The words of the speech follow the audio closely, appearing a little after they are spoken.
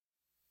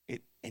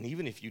And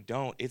even if you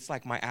don't, it's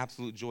like my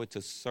absolute joy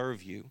to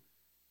serve you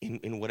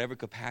in whatever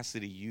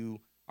capacity you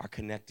are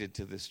connected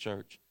to this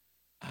church.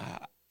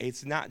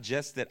 It's not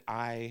just that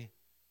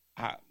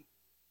how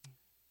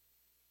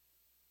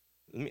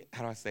do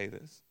I say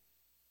this?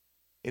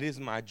 It is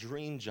my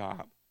dream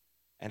job,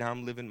 and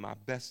I'm living my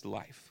best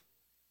life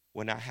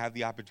when I have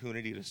the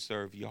opportunity to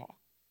serve y'all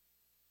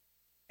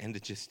and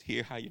to just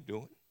hear how you're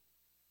doing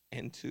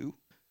and to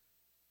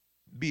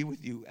be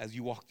with you as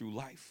you walk through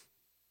life.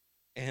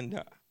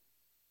 And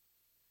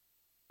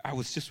I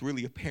was just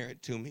really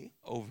apparent to me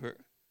over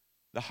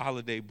the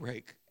holiday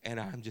break, and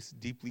I'm just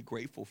deeply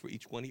grateful for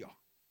each one of y'all.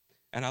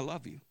 And I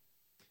love you.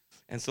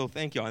 And so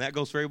thank y'all. And that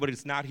goes for everybody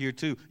that's not here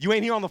too. You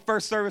ain't here on the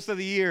first service of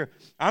the year.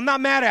 I'm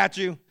not mad at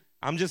you.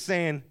 I'm just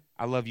saying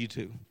I love you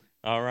too.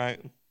 All right.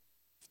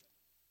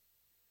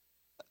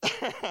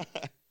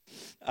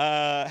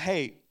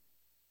 Hey,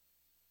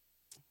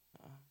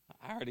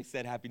 I already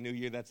said Happy New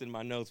Year. That's in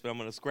my notes, but I'm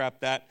going to scrap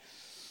that.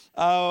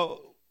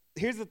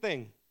 Here's the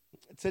thing.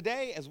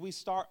 Today, as we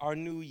start our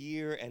new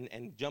year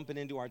and jumping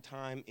into our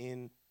time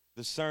in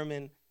the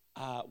sermon,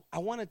 I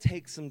want to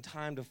take some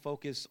time to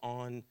focus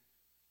on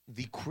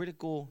the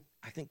critical,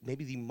 I think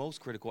maybe the most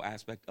critical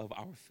aspect of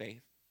our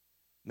faith,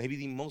 maybe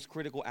the most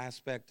critical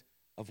aspect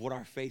of what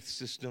our faith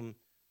system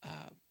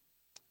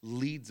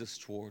leads us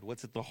toward,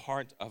 what's at the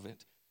heart of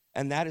it,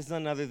 and that is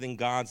none other than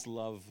God's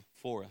love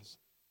for us.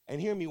 And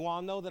hear me, while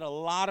I know that a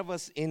lot of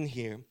us in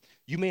here,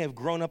 you may have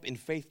grown up in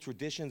faith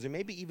traditions or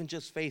maybe even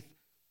just faith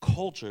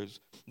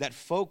cultures that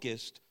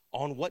focused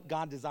on what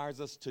God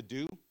desires us to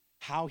do,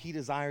 how he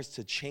desires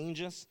to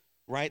change us,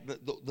 right?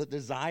 The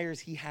desires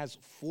he has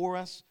for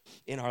us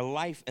in our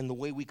life and the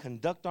way we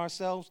conduct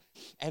ourselves.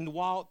 And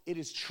while it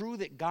is true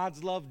that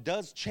God's love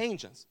does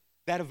change us,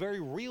 that a very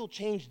real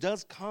change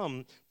does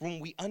come when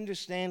we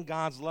understand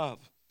God's love.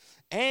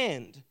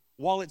 And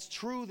while it's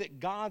true that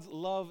God's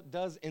love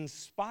does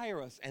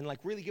inspire us and like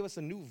really give us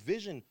a new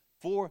vision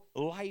for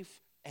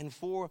life and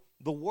for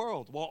the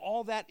world, while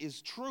all that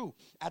is true,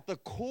 at the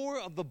core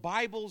of the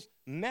Bible's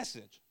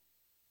message,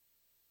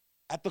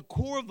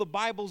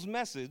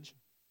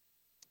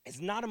 it's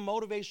not a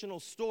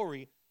motivational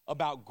story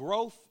about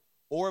growth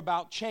or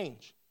about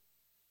change.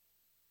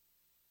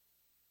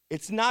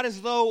 It's not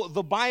as though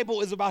the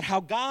Bible is about how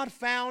God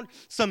found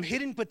some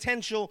hidden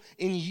potential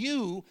in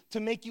you to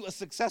make you a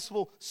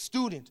successful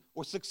student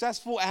or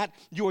successful at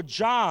your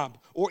job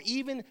or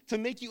even to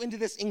make you into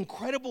this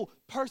incredible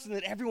person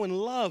that everyone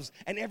loves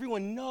and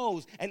everyone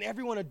knows and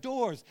everyone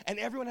adores and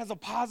everyone has a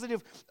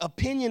positive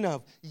opinion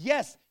of.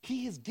 Yes,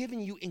 he has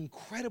given you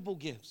incredible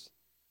gifts.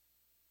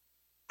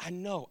 I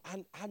know,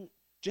 I'm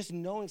just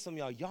knowing some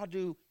of y'all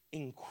do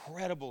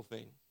incredible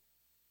things.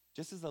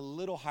 Just as a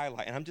little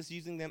highlight, and I'm just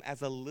using them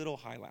as a little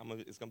highlight.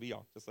 It's going to be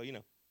y'all, just so you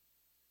know.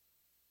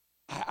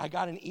 I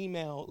got an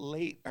email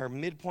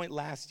midpoint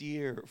last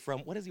year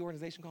from, what is the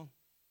organization called?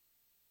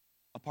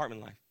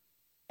 Apartment Life.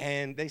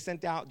 And they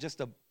sent out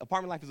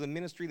Apartment Life is a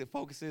ministry that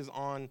focuses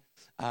on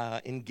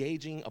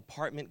engaging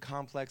apartment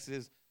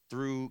complexes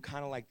through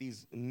kind of like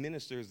these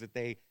ministers that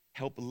they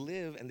help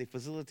live and they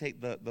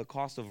facilitate the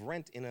cost of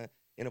rent in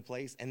a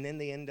place. And then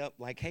they end up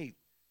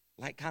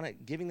kind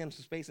of giving them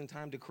some space and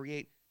time to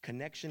create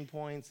connection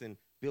points and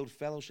build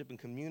fellowship and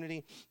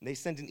community. And they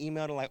sent an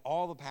email to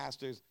all the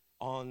pastors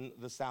on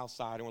the south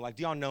side and were like,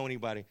 do y'all know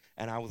anybody?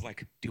 And I was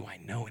like, do I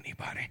know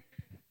anybody?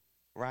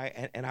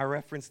 Right? And I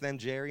referenced them,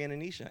 Jerry and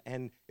Anisha.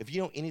 And if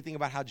you know anything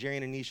about how Jerry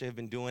and Anisha have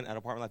been doing at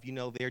Apartment Life, you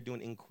know they're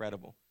doing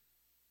incredible.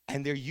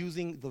 And they're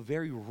using the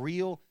very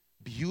real,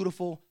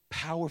 beautiful,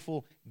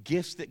 powerful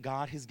gifts that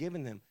God has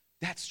given them.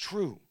 That's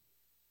true.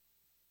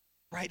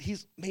 Right?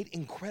 He's made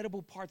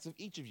incredible parts of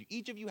each of you.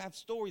 Each of you have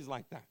stories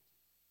like that.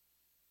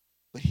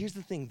 But here's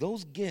the thing,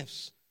 those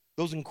gifts,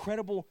 those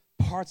incredible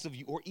parts of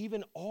you, or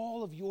even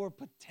all of your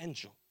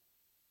potential,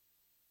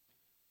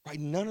 right?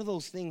 None of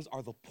those things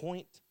are the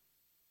point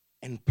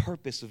and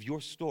purpose of your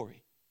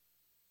story.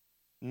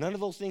 None of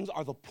those things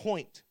are the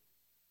point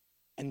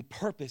and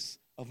purpose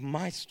of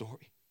my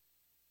story.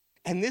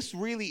 And this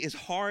really is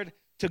hard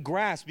to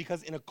grasp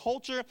because in a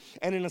culture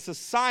and in a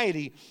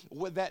society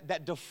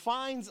that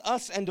defines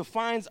us and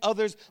defines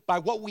others by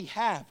what we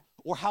have,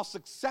 or how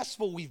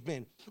successful we've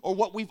been, or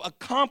what we've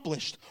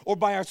accomplished, or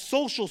by our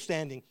social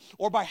standing,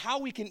 or by how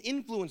we can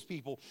influence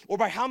people, or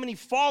by how many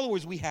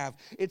followers we have.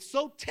 It's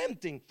so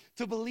tempting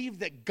to believe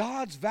that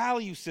God's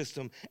value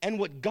system and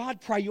what God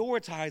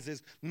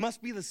prioritizes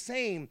must be the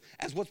same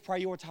as what's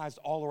prioritized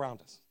all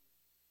around us.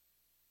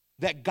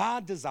 That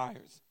God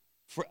desires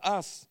for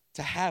us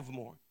to have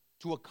more,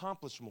 to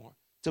accomplish more,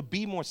 to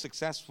be more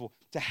successful,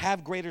 to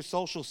have greater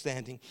social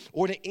standing,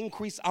 or to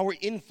increase our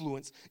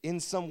influence in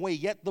some way.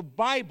 Yet the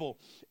Bible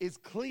is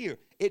clear.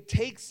 It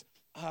makes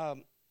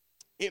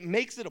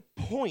it a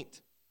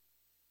point.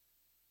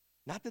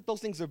 Not that those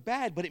things are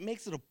bad, but it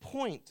makes it a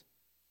point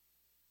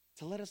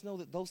to let us know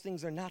that those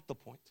things are not the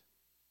point.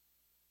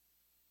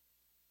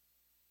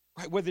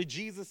 Right? Whether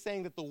Jesus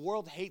saying that the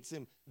world hates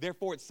him,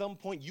 therefore at some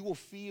point you will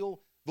feel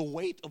the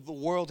weight of the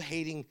world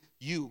hating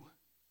you.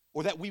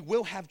 or that we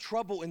will have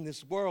trouble in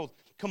this world,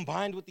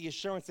 combined with the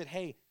assurance that,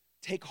 hey,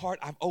 take heart,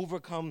 I've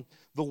overcome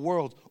the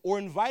world. Or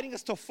inviting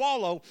us to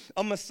follow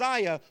a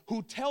Messiah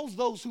who tells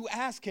those who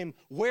ask him,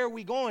 where are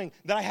we going?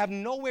 That I have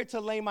nowhere to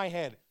lay my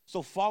head,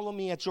 so follow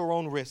me at your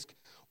own risk.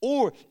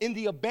 Or in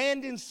the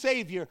abandoned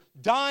Savior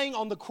dying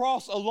on the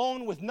cross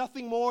alone with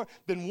nothing more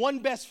than one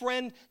best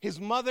friend, his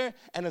mother,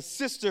 and a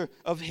sister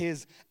of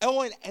his.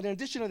 Oh, and in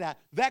addition to that,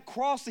 that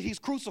cross that he's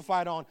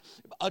crucified on,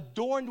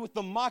 adorned with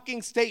the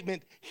mocking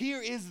statement, here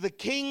is the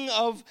King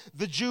of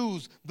the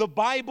Jews. The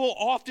Bible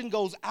often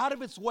goes out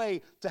of its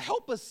way to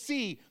help us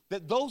see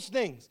that those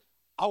things,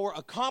 our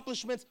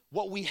accomplishments,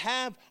 what we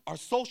have, our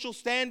social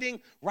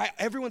standing, right,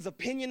 everyone's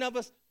opinion of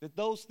us, that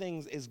those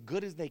things, as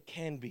good as they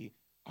can be,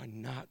 are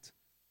not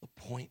the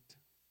point.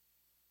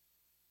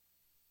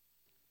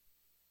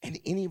 And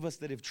any of us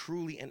that have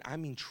truly, and I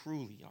mean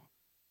truly, y'all,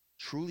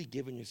 truly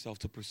given yourself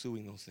to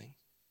pursuing those things,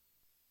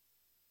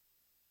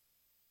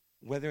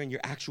 whether in your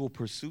actual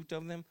pursuit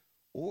of them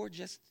or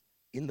just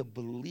in the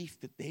belief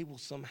that they will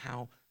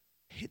somehow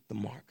hit the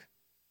mark,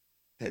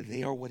 that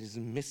they are what is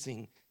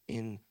missing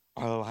in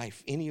our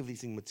life. Any of these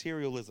things,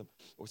 materialism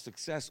or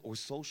success or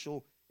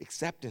social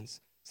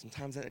acceptance.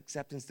 Sometimes that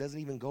acceptance doesn't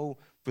even go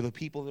for the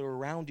people that are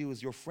around you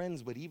as your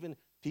friends, but even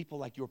people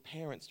like your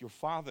parents, your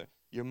father,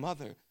 your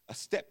mother, a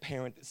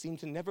step-parent that seem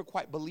to never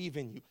quite believe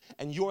in you.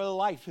 And your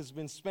life has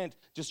been spent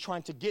just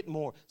trying to get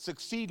more,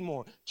 succeed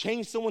more,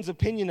 change someone's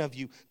opinion of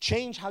you,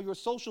 change how your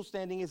social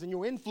standing is and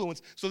your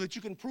influence so that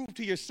you can prove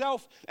to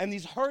yourself and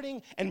these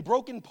hurting and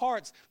broken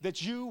parts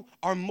that you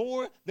are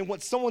more than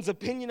what someone's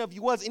opinion of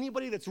you was.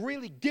 Anybody that's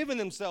really given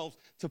themselves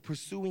to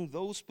pursuing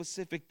those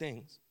specific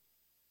things,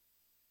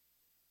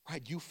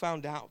 right? You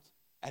found out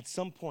at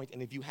some point,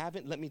 and if you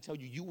haven't, let me tell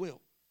you, you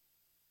will.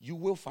 You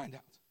will find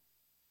out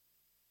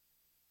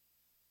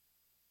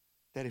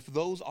that if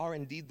those are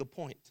indeed the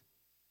point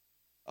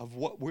of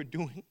what we're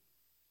doing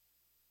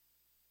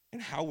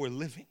and how we're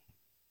living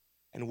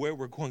and where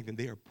we're going, then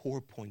they are poor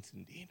points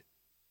indeed.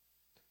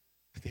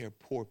 They are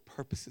poor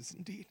purposes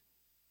indeed.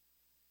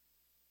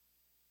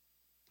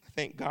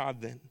 Thank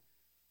God then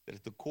that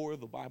at the core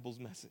of the Bible's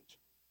message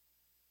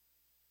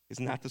is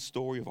not the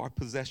story of our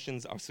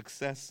possessions, our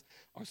success,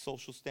 our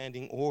social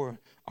standing, or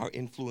our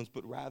influence,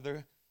 but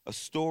rather a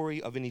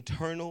story of an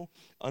eternal,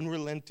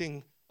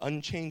 unrelenting,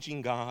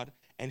 unchanging God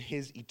and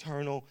his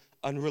eternal,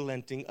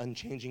 unrelenting,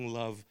 unchanging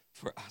love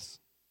for us.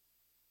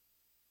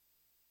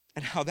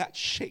 And how that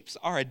shapes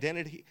our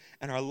identity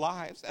and our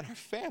lives and our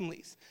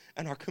families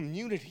and our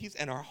communities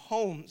and our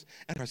homes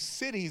and our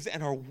cities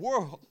and our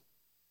world.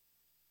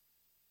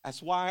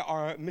 That's why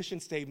our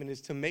mission statement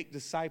is to make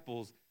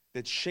disciples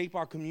that shape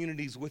our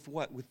communities with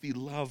what? With the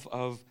love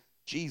of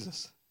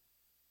Jesus.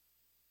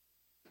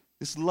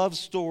 This love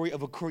story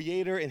of a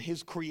creator and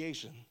his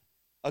creation,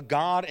 a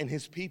God and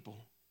his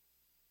people,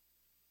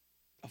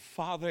 a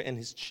father and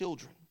his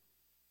children,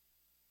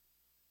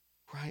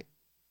 right?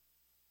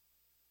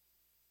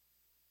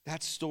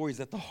 That story is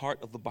at the heart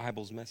of the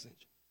Bible's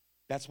message.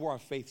 That's where our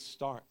faith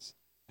starts.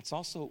 It's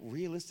also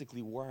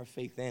realistically where our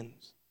faith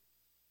ends.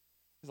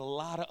 There's a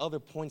lot of other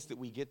points that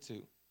we get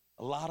to,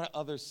 a lot of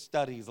other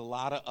studies, a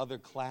lot of other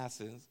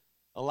classes,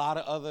 a lot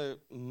of other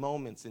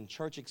moments and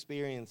church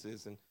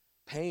experiences and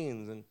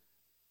pains and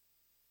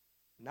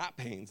not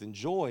pains and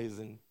joys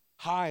and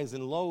highs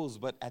and lows,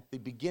 but at the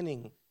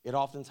beginning, it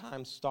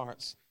oftentimes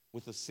starts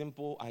with a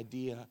simple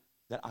idea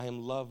that I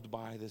am loved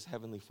by this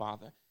Heavenly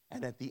Father.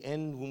 And at the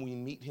end, when we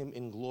meet him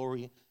in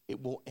glory,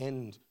 it will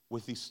end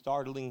with the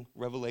startling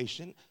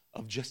revelation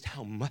of just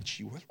how much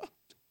you are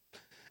loved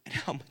and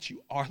how much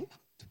you are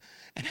loved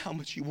and how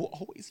much you will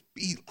always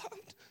be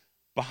loved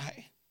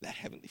by that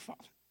Heavenly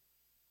Father.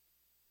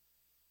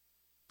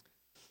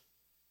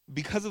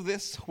 Because of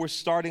this, we're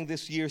starting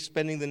this year,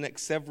 spending the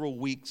next several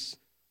weeks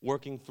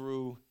working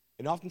through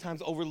an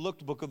oftentimes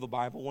overlooked book of the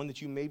Bible, one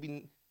that you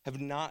maybe have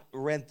not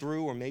read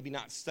through or maybe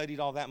not studied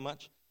all that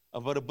much,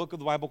 but a book of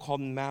the Bible called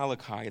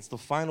Malachi. It's the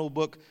final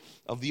book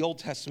of the Old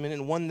Testament,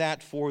 and one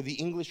that for the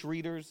English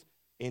readers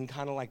in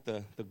kind of like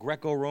the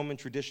Greco-Roman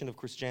tradition of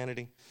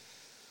Christianity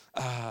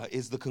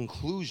is the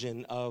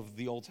conclusion of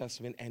the Old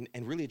Testament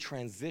and really a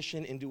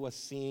transition into us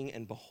seeing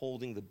and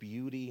beholding the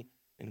beauty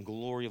and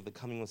glory of the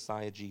coming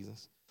Messiah,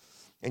 Jesus.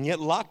 And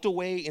yet locked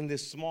away in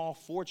this small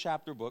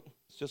 4-chapter book,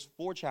 it's just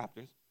 4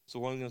 chapters, so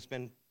we're only going to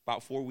spend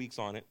about 4 weeks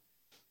on it.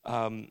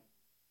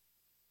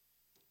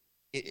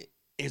 It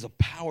is a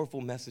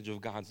powerful message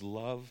of God's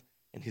love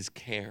and his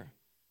care.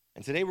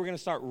 And today we're going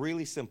to start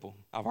really simple.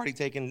 I've already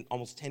taken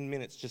almost 10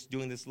 minutes just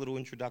doing this little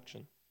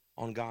introduction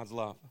on God's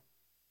love.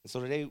 And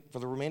so today, for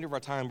the remainder of our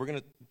time, we're going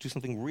to do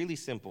something really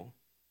simple.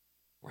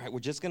 Right? We're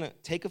just going to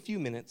take a few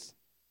minutes,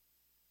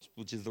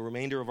 which is the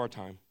remainder of our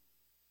time,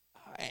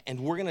 and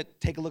we're going to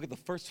take a look at the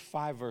first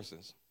 5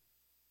 verses.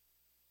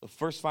 The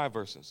first 5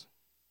 verses.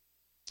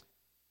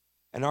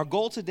 And our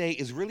goal today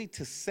is really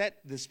to set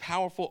this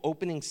powerful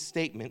opening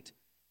statement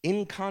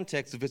in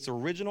context of its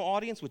original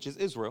audience, which is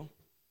Israel,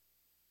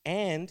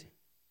 and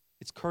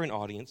its current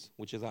audience,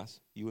 which is us,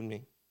 you and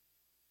me.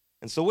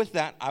 And so with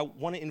that, I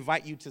want to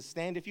invite you to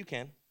stand if you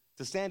can.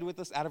 to stand with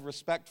us out of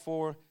respect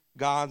for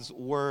God's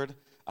word.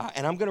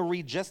 And I'm going to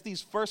read just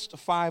these first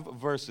 5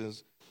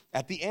 verses.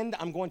 At the end,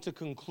 I'm going to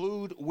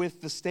conclude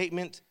with the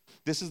statement,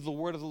 this is the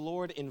word of the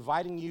Lord,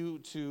 inviting you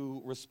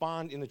to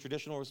respond in the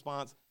traditional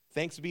response,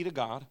 thanks be to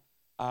God.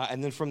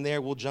 And then from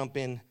there, we'll jump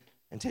in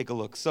and take a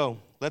look. So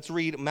let's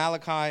read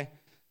Malachi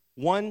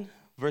 1,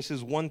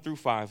 verses 1 through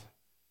 5.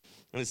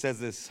 And it says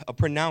this, a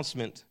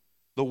pronouncement,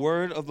 the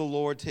word of the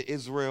Lord to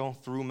Israel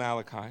through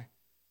Malachi.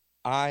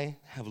 I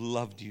have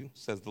loved you,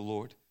 says the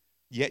Lord.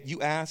 Yet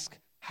you ask,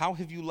 how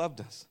have you loved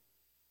us?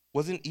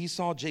 Wasn't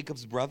Esau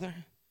Jacob's brother?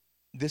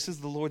 This is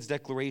the Lord's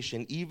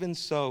declaration. Even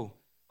so,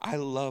 I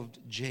loved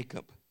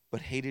Jacob,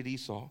 but hated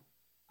Esau.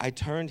 I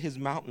turned his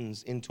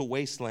mountains into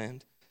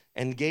wasteland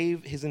and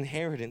gave his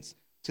inheritance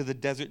to the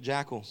desert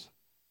jackals.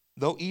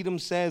 Though Edom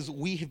says,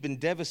 we have been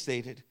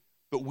devastated,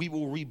 but we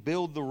will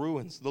rebuild the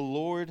ruins. The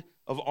Lord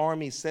of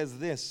armies says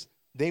this,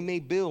 they may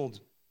build,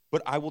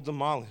 but I will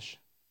demolish.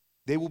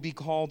 They will be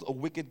called a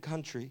wicked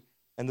country,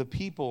 and the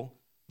people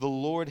the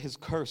Lord has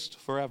cursed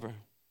forever.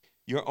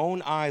 Your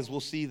own eyes will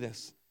see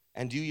this,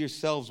 and you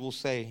yourselves will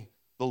say,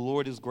 the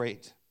Lord is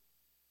great,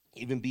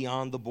 even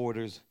beyond the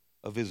borders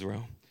of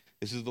Israel.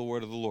 This is the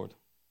word of the Lord.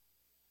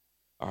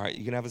 All right,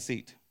 you can have a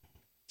seat.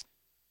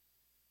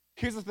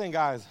 Here's the thing,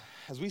 guys.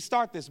 As we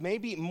start this,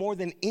 maybe more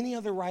than any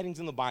other writings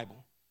in the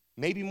Bible,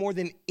 maybe more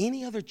than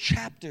any other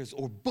chapters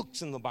or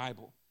books in the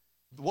Bible,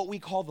 what we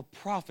call the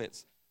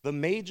prophets, the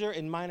major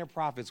and minor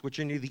prophets, which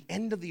are near the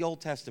end of the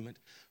Old Testament,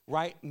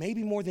 right?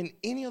 Maybe more than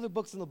any other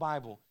books in the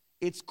Bible,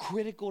 it's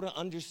critical to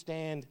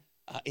understand,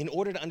 in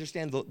order to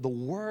understand the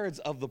words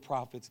of the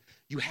prophets,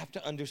 you have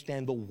to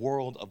understand the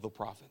world of the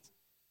prophets.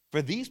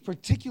 For these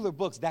particular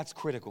books, that's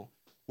critical.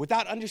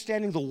 Without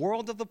understanding the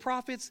world of the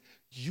prophets,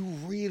 you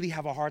really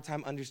have a hard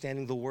time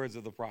understanding the words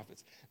of the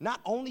prophets. Not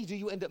only do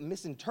you end up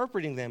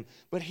misinterpreting them,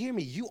 but hear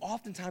me, you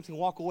oftentimes can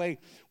walk away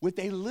with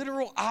a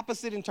literal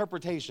opposite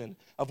interpretation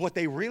of what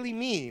they really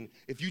mean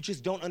if you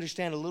just don't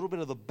understand a little bit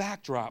of the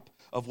backdrop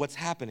of what's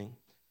happening.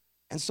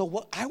 And so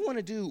what I want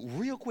to do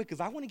real quick is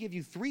I want to give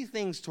you 3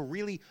 things to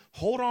really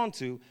hold on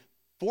to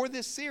for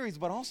this series,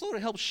 but also to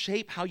help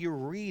shape how you're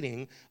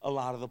reading a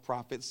lot of the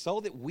prophets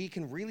so that we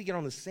can really get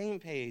on the same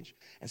page.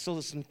 And so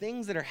there's some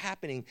things that are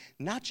happening,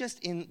 not just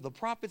in the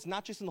prophets,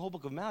 not just in the whole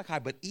book of Malachi,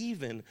 but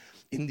even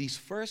in these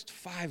first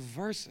 5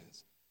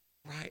 verses,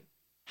 right?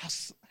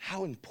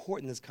 How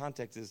important this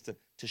context is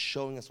to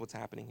showing us what's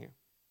happening here.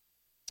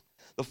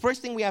 The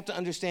first thing we have to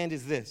understand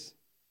is this,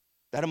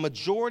 that a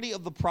majority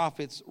of the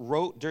prophets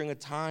wrote during a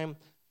time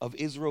of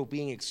Israel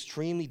being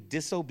extremely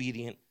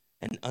disobedient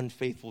and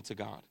unfaithful to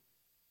God.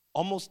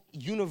 Almost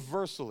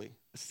universally,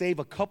 save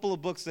a couple of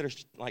books that are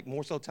like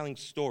more so telling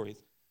stories,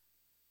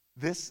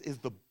 this is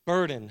the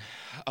burden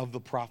of the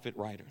prophet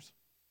writers.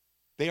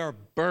 They are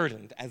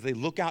burdened as they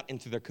look out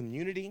into their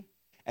community,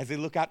 as they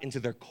look out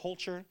into their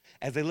culture,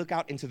 as they look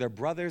out into their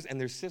brothers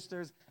and their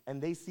sisters, and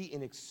they see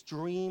an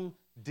extreme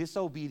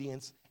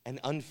disobedience and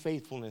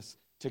unfaithfulness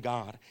to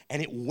God,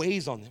 and it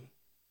weighs on them.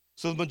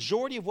 So the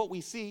majority of what we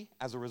see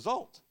as a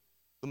result,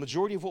 the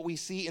majority of what we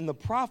see in the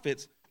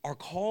prophets are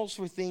calls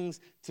for things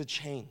to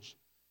change.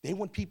 They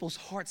want people's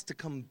hearts to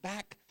come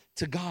back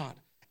to God.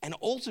 And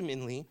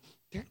ultimately,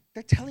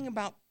 they're telling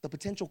about the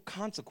potential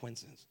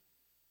consequences,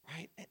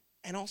 right?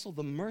 And also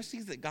the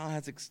mercies that God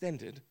has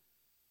extended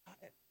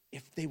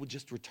if they would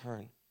just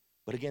return.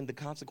 But again, the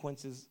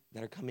consequences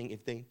that are coming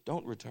if they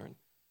don't return.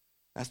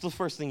 That's the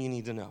first thing you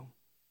need to know.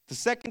 The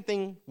second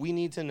thing we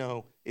need to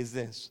know is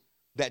this,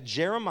 that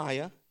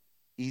Jeremiah,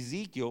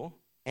 Ezekiel,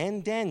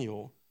 and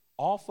Daniel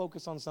all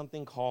focus on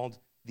something called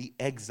the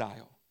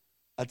exile,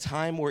 a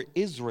time where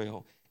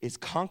Israel is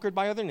conquered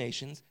by other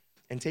nations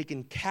and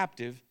taken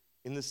captive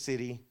in the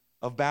city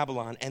of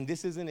Babylon. And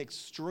this is an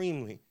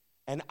extremely,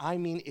 and I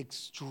mean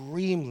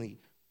extremely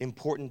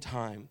important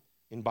time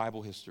in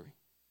Bible history.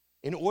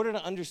 In order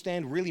to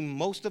understand really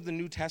most of the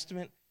New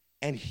Testament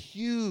and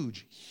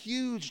huge,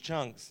 huge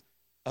chunks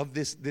of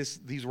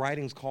these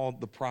writings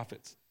called the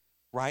prophets,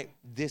 right?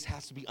 This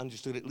has to be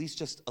understood at least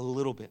just a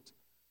little bit.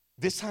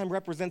 This time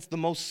represents the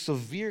most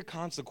severe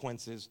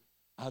consequences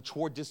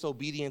toward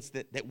disobedience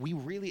that we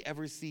really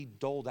ever see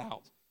doled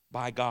out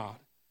by God.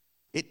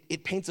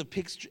 It paints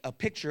a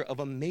picture of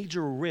a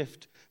major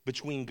rift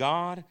between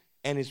God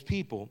and his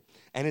people.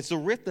 And it's a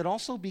rift that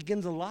also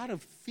begins a lot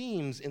of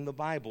themes in the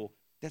Bible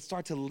that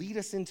start to lead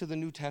us into the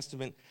New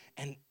Testament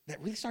and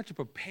that really start to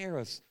prepare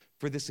us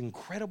for this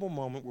incredible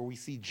moment where we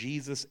see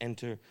Jesus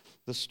enter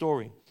the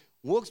story.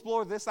 We'll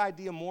explore this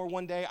idea more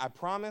one day, I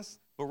promise.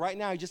 But right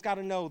now, you just got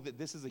to know that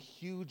this is a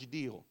huge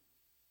deal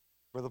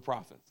for the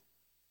prophets.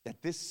 That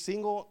this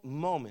single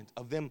moment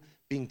of them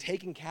being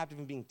taken captive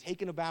and being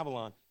taken to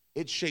Babylon,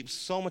 it shapes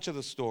so much of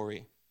the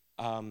story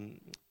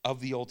of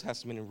the Old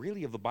Testament and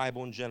really of the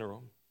Bible in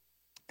general.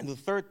 And the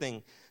third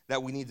thing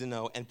that we need to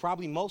know, and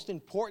probably most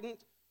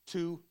important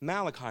to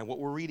Malachi, what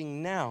we're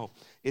reading now,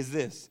 is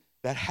this,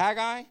 that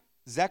Haggai,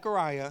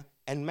 Zechariah,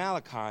 and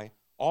Malachi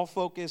all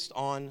focused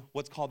on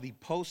what's called the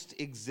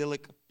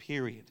post-exilic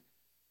period.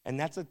 And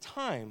that's a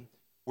time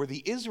where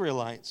the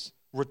Israelites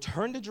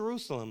return to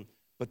Jerusalem,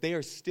 but they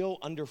are still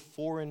under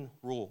foreign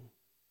rule.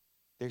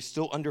 They're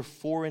still under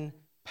foreign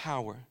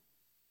power.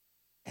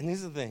 And this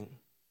is the thing.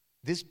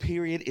 This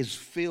period is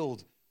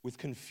filled with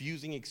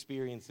confusing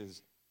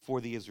experiences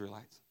for the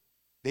Israelites.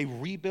 They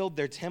rebuild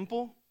their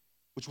temple,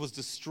 which was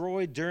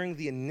destroyed during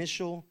the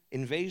initial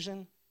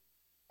invasion.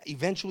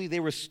 Eventually, they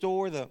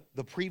restore the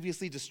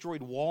previously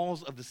destroyed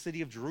walls of the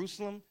city of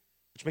Jerusalem,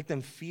 which make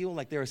them feel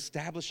like they're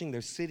establishing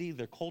their city,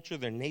 their culture,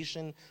 their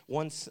nation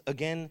once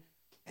again.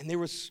 And they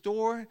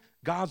restore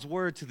God's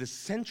word to the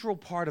central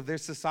part of their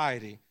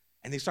society.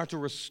 And they start to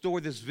restore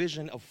this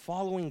vision of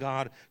following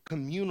God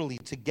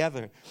communally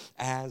together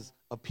as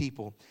a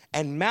people.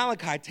 And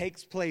Malachi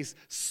takes place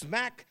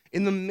smack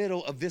in the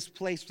middle of this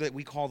place that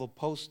we call the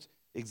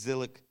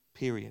post-exilic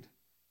period.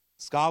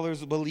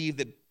 Scholars believe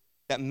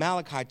that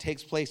Malachi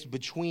takes place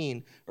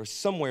between, or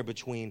somewhere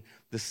between,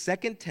 the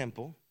second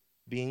temple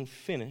being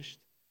finished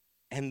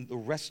and the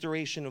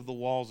restoration of the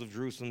walls of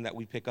Jerusalem that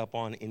we pick up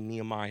on in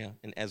Nehemiah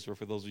and Ezra,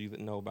 for those of you that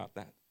know about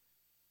that.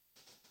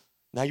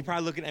 Now, you're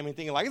probably looking at me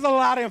thinking, like, it's a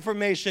lot of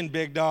information,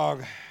 big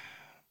dog.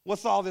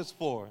 What's all this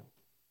for?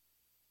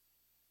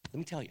 Let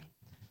me tell you.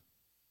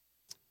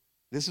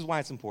 This is why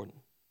it's important.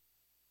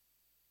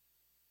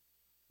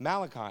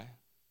 Malachi,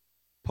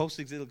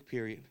 post-exilic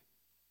period,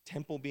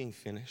 temple being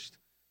finished,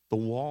 the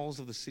walls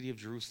of the city of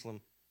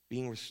Jerusalem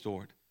being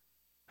restored.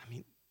 I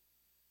mean,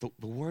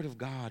 the word of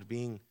God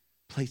being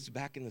placed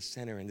back in the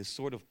center, and this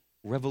sort of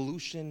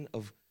revolution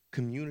of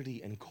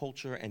community and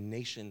culture and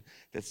nation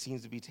that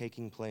seems to be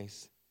taking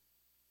place.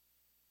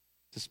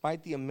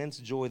 Despite the immense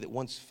joy that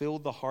once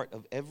filled the heart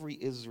of every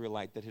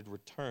Israelite that had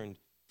returned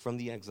from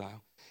the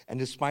exile, and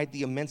despite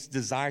the immense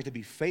desire to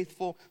be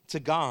faithful to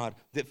God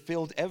that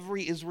filled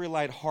every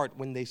Israelite heart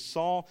when they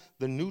saw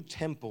the new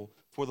temple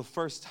for the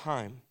first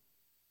time,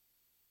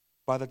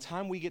 by the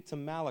time we get to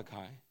Malachi,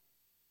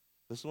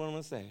 this is what I'm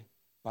going to say,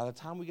 by the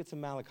time we get to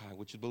Malachi,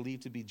 which is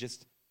believed to be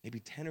just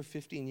maybe 10 or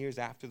 15 years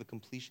after the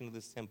completion of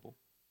this temple,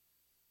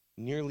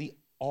 nearly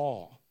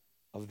all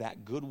of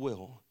that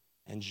goodwill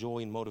and joy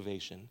and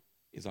motivation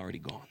is already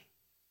gone.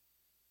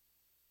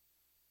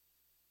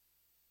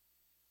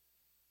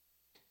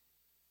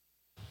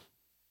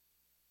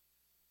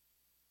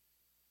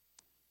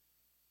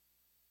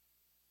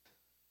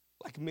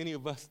 Like many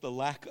of us, the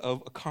lack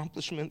of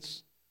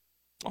accomplishments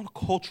on a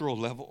cultural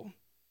level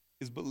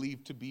is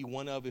believed to be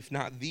one of, if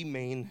not the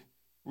main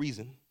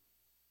reason.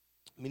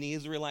 Many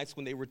Israelites,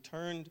 when they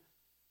returned,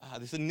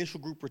 this initial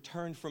group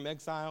returned from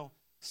exile,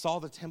 saw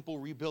the temple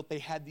rebuilt. They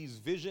had these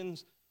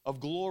visions of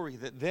glory,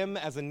 that them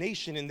as a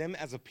nation and them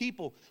as a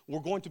people were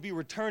going to be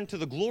returned to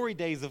the glory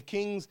days of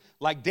kings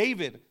like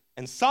David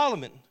and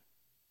Solomon,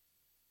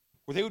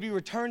 where they would be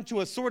returned to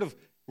a sort of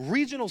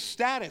regional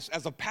status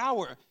as a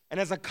power and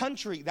as a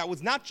country that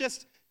was not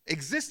just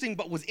existing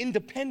but was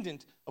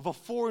independent of a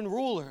foreign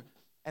ruler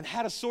and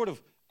had a sort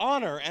of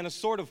honor and a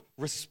sort of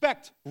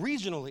respect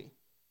regionally.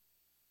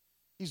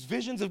 These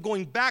visions of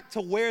going back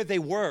to where they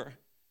were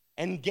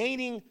and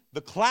gaining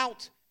the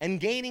clout and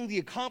gaining the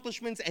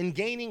accomplishments and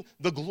gaining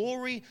the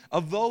glory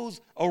of those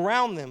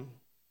around them.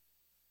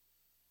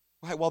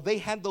 Right, while they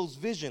had those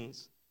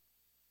visions,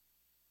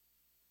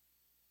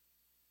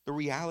 the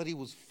reality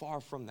was far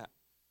from that.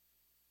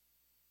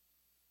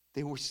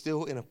 They were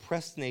still an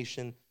oppressed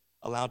nation,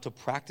 allowed to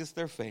practice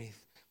their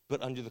faith,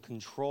 but under the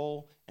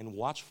control and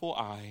watchful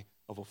eye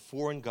of a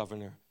foreign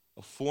governor,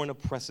 a foreign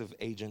oppressive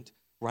agent,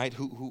 right,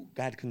 who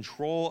had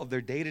control of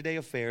their day-to-day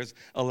affairs,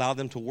 allowed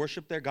them to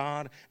worship their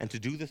God and to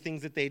do the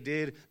things that they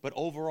did, but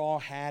overall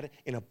had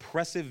an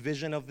oppressive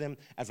vision of them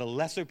as a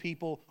lesser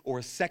people or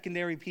a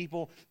secondary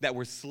people that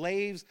were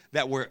slaves,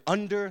 that were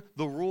under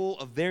the rule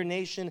of their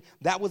nation.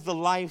 That was the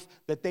life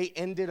that they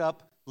ended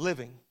up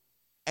living.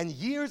 And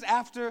years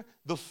after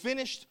the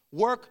finished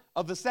work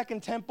of the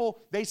second temple,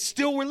 they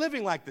still were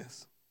living like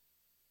this.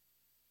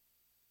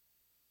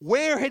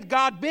 Where had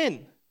God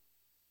been?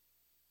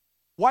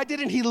 Why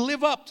didn't he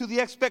live up to the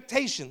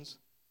expectations?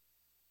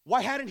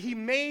 Why hadn't he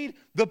made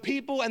the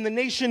people and the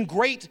nation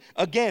great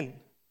again?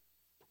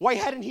 Why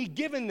hadn't he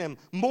given them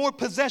more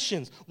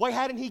possessions? Why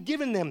hadn't he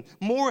given them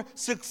more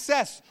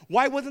success?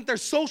 Why wasn't their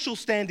social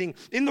standing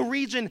in the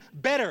region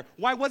better?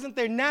 Why wasn't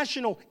their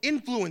national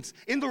influence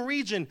in the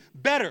region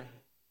better?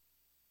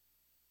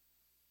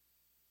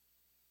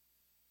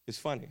 It's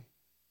funny.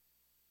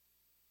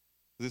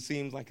 It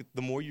seems like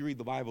the more you read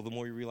the Bible, the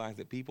more you realize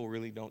that people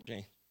really don't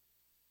change.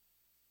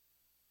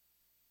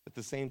 That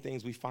the same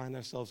things we find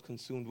ourselves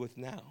consumed with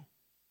now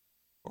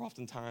are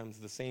oftentimes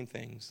the same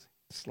things,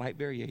 slight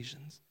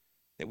variations,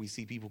 that we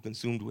see people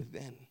consumed with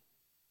then,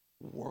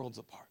 worlds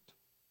apart.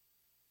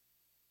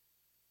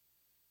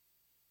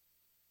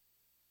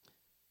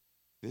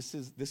 This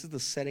is the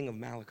setting of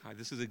Malachi.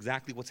 This is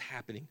exactly what's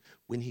happening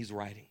when he's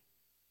writing.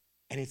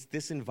 And it's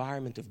this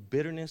environment of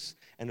bitterness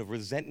and of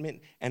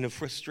resentment and of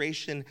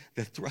frustration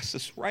that thrusts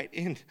us right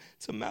into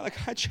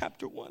Malachi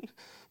chapter 1,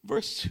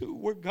 verse 2,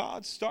 where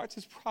God starts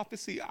his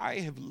prophecy, I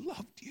have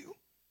loved you.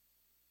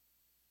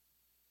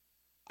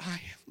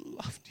 I have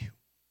loved you.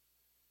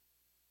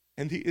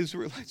 And the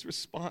Israelites'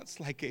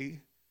 response, like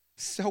a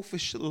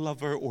selfish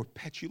lover or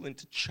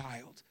petulant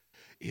child,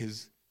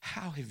 is,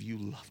 how have you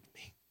loved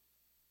me?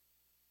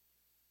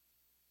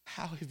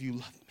 How have you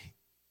loved me?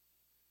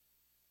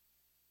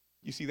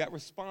 You see, that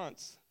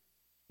response,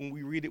 when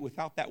we read it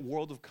without that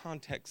world of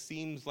context,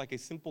 seems like a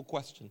simple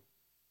question.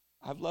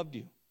 I've loved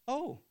you.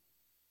 Oh,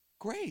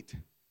 great.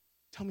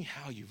 Tell me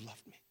how you've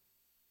loved me.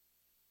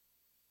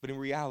 But in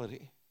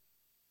reality,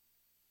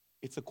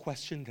 it's a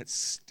question that's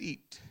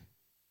steeped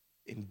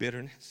in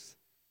bitterness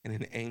and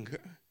in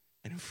anger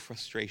and in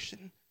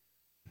frustration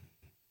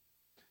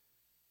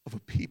of a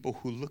people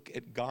who look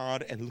at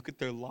God and look at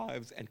their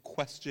lives and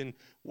question,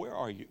 where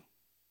are you?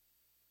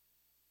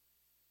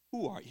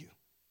 Who are you?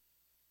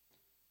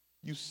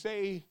 You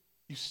say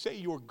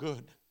you're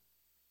good,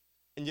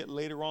 and yet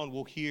later on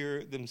we'll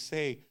hear them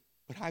say,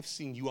 but I've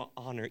seen you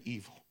honor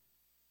evil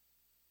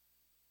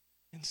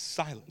and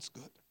silence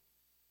good.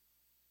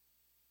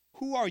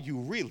 Who are you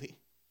really?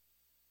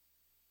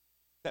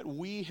 That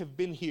we have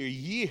been here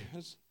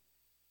years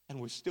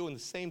and we're still in the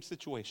same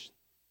situation.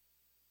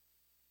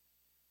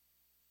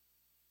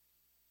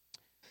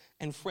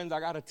 And friends, I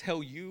gotta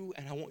tell you,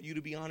 and I want you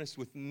to be honest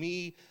with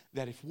me,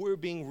 that if we're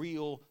being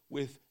real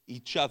with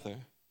each other,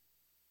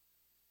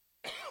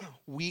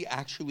 we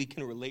actually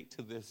can relate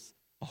to this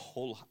a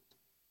whole lot.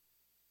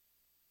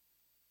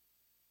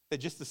 That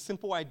just the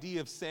simple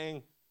idea of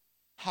saying,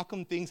 how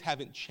come things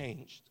haven't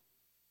changed,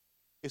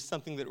 is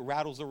something that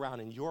rattles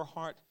around in your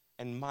heart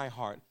and my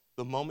heart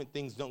the moment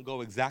things don't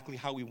go exactly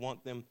how we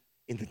want them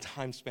in the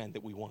time span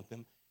that we want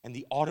them. And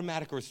the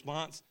automatic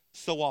response,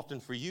 so often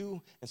for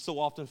you and so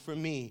often for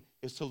me,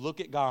 is to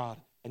look at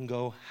God and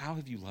go, how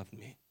have you loved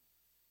me?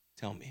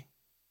 Tell me,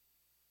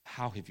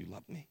 how have you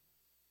loved me?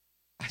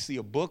 I see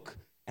a book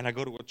and I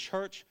go to a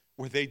church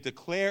where they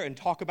declare and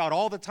talk about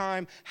all the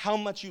time how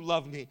much you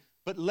love me.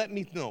 But let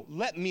me know,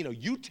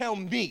 you tell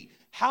me,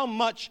 how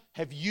much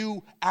have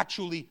you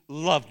actually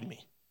loved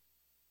me?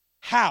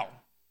 How?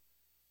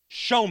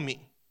 Show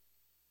me.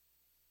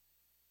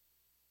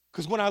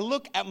 Because when I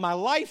look at my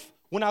life,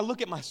 when I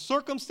look at my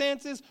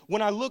circumstances,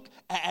 when I look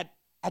at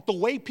the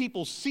way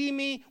people see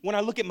me, when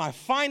I look at my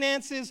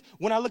finances,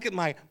 when I look at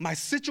my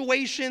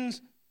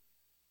situations,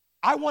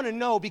 I want to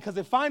know, because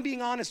if I'm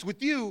being honest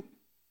with you,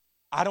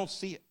 I don't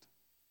see it.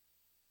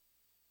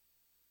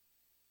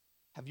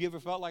 Have you ever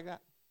felt like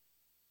that?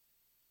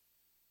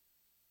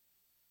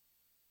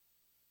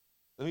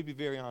 Let me be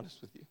very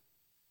honest with you.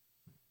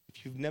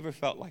 If you've never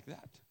felt like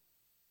that,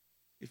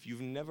 if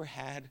you've never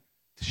had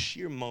the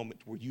sheer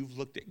moment where you've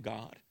looked at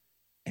God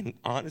and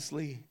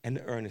honestly and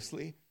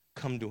earnestly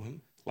come to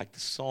him like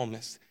the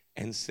psalmist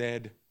and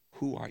said,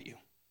 who are you?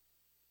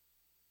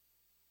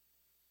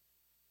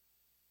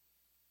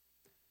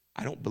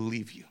 I don't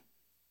believe you.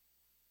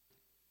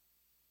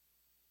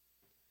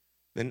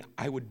 Then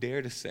I would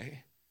dare to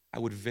say, I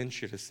would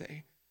venture to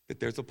say that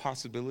there's a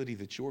possibility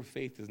that your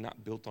faith is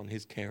not built on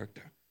his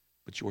character,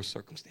 but your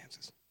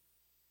circumstances.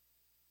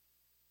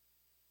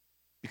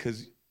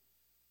 Because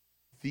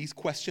these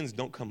questions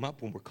don't come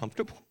up when we're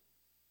comfortable.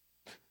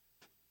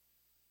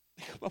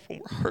 They come up when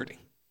we're hurting.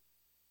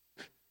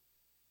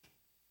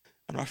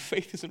 And our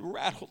faith isn't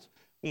rattled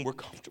when we're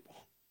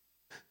comfortable.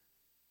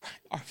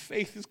 Our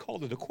faith is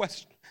called into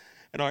question.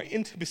 And our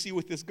intimacy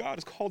with this God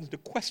is called into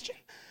question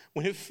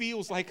when it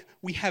feels like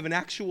we have an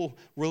actual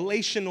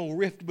relational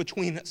rift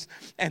between us.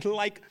 And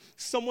like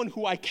someone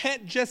who I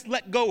can't just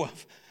let go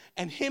of,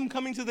 and him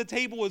coming to the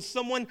table as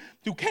someone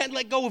who can't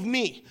let go of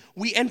me,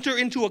 we enter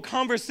into a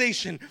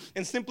conversation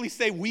and simply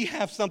say, we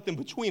have something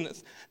between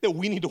us that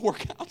we need to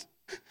work out.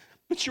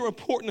 But you're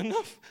important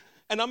enough,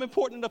 and I'm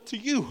important enough to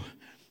you,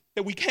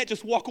 that we can't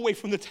just walk away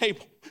from the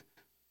table.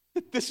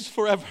 That this is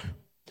forever.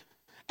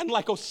 And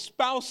like a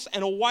spouse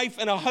and a wife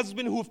and a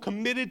husband who have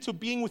committed to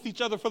being with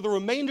each other for the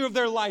remainder of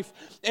their life,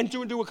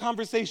 enter into a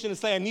conversation and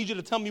say, I need you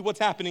to tell me what's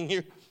happening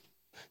here.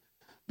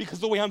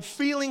 Because the way I'm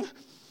feeling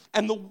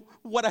and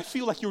what I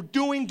feel like you're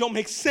doing don't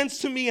make sense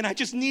to me, and I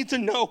just need to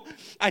know.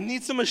 I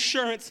need some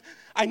assurance.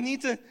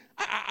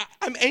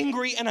 I'm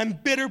angry and I'm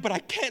bitter, but I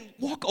can't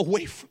walk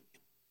away from you.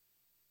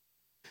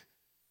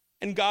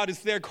 And God is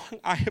there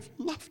going, I have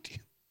loved you.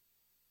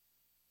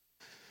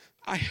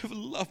 I have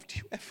loved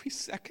you every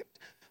second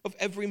of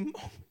every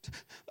moment,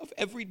 of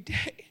every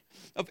day,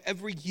 of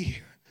every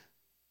year,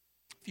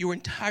 of your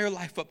entire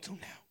life up till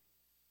now.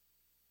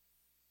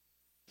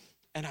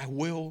 And I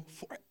will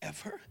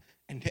forever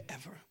and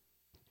ever.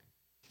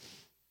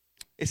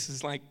 This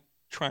is like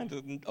trying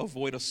to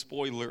avoid a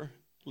spoiler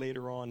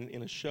later on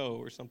in a show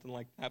or something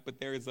like that, but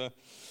there is a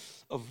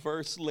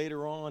verse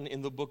later on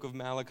in the book of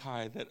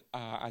Malachi that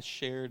I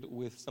shared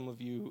with some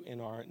of you in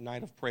our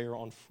night of prayer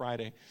on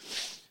Friday,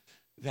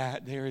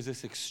 that there is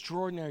this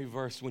extraordinary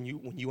verse when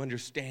you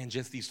understand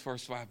just these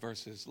first 5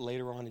 verses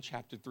later on in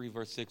chapter 3,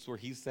 verse 6, where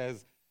he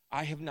says,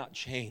 I have not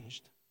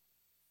changed.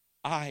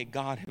 I,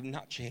 God, have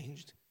not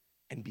changed.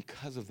 And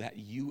because of that,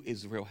 you,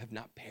 Israel, have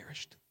not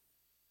perished.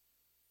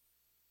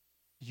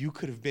 You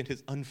could have been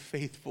as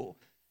unfaithful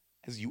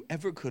as you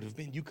ever could have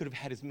been. You could have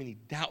had as many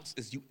doubts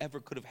as you ever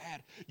could have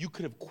had. You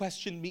could have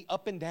questioned me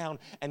up and down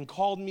and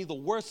called me the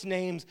worst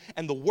names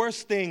and the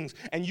worst things.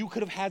 And you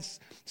could have had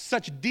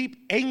such deep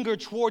anger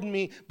toward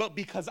me. But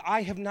because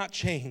I have not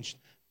changed,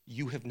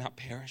 you have not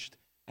perished.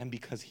 And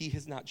because he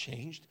has not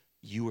changed,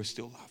 you are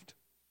still loved.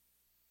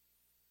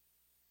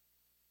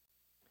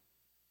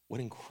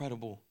 What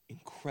incredible,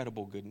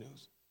 incredible good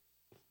news.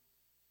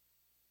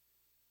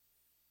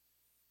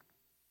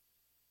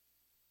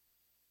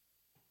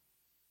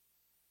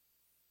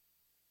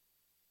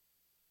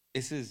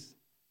 This is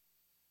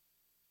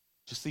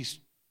just these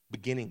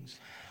beginnings,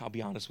 I'll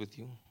be honest with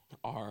you,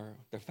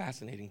 they're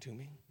fascinating to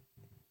me.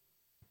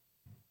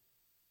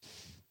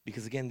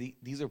 Because again,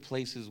 these are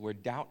places where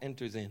doubt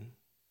enters in,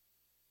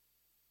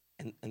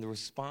 and the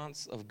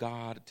response of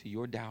God to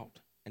your doubt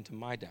and to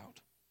my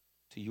doubt,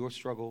 to your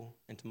struggle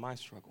and to my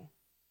struggle,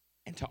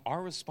 and to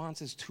our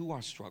responses to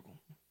our struggle.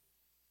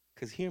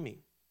 Because hear me,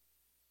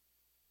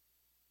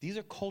 these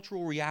are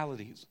cultural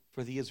realities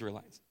for the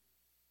Israelites.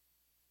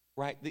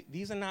 Right?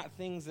 These are not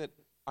things that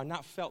are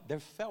not felt. They're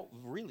felt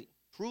really,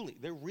 truly.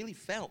 They're really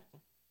felt.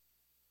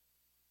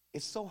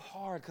 It's so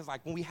hard because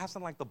like when we have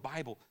something like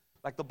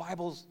the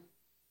Bible's,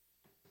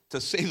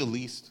 to say the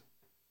least,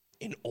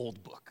 an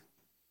old book.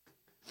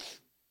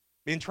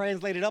 Been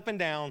translated up and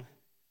down,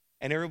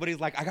 and everybody's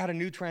like, I got a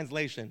new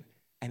translation,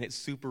 and it's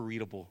super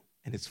readable,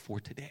 and it's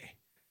for today.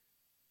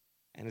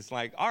 And it's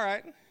like, all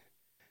right,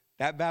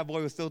 that bad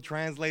boy was still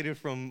translated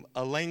from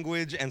a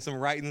language and some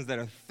writings that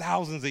are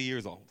thousands of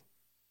years old.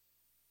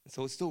 And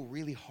so it's still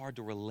really hard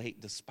to relate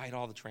despite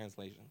all the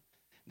translation,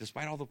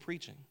 despite all the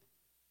preaching.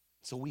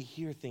 So we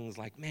hear things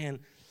like, man,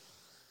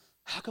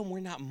 how come we're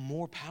not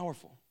more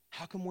powerful?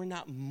 How come we're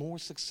not more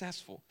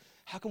successful?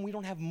 How come we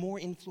don't have more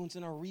influence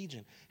in our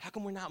region? How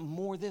come we're not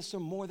more this or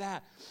more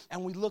that?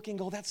 And we look and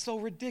go, that's so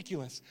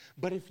ridiculous.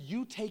 But if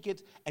you take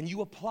it and you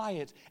apply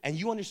it and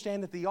you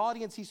understand that the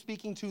audience he's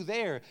speaking to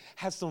there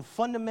has some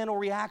fundamental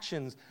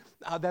reactions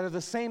that are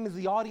the same as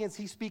the audience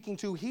he's speaking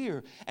to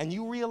here, and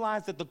you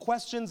realize that the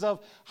questions of,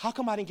 how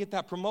come I didn't get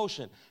that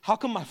promotion? How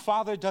come my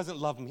father doesn't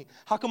love me?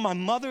 How come my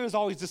mother is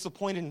always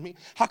disappointed in me?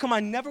 How come I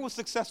never was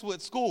successful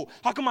at school?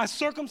 How come my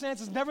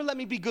circumstances never let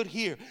me be good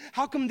here?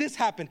 How come this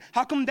happened?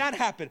 How come that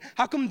happened?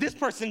 How come this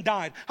person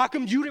died? How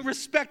come you didn't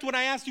respect when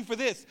I asked you for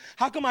this?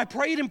 How come I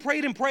prayed and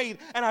prayed and prayed,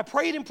 and I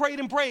prayed and prayed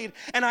and prayed,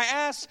 and I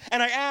asked,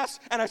 and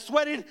I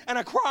sweated, and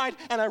I cried,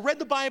 and I read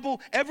the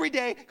Bible every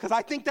day because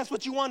I think that's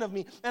what you want of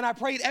me, and I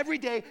prayed every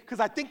day because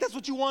I think that's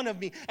what you want of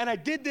me, and I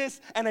did this,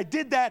 and I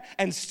did that,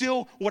 and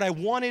still what I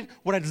wanted,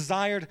 what I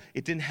desired,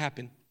 it didn't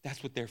happen.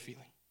 That's what they're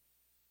feeling.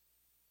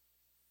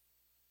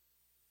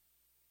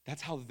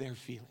 That's how they're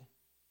feeling.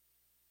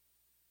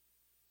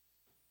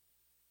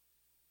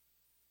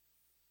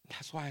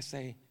 That's why I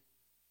say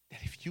that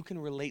if you can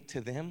relate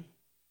to them,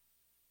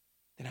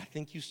 then I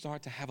think you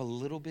start to have a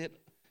little bit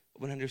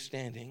of an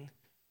understanding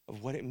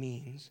of what it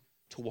means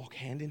to walk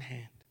hand in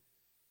hand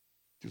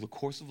through the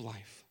course of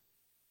life,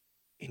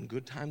 in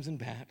good times and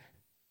bad,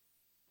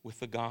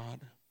 with a God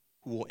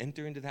who will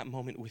enter into that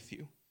moment with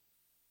you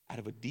out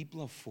of a deep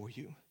love for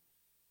you,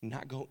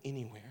 not go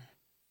anywhere,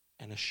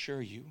 and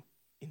assure you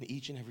in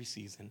each and every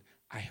season,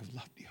 I have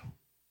loved you.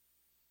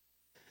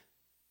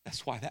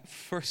 That's why that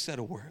first set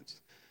of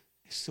words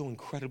is so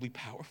incredibly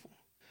powerful.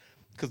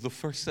 Because the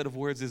first set of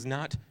words is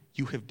not,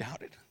 you have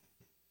doubted.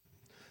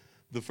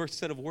 The first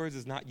set of words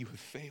is not, you have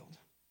failed.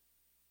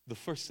 The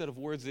first set of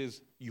words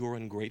is, you're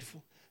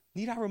ungrateful.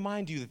 Need I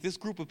remind you that this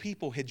group of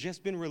people had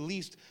just been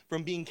released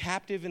from being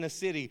captive in a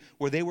city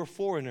where they were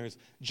foreigners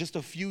just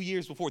a few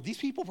years before. These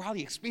people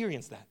probably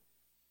experienced that.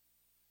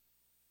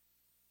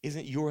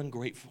 Isn't you're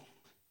ungrateful?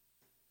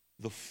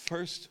 The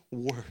first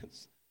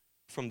words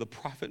from the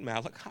prophet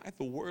Malachi,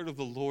 the word of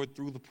the Lord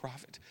through the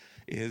prophet,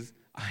 is,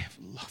 I have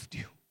loved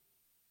you.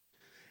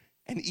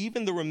 And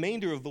even the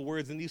remainder of the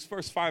words in these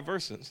first 5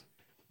 verses,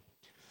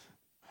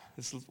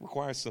 this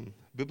requires some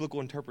biblical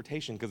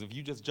interpretation, because if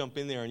you just jump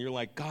in there and you're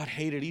like, God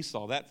hated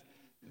Esau,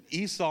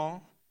 Esau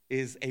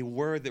is a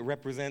word that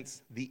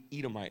represents the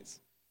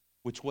Edomites,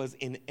 which was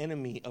an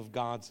enemy of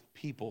God's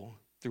people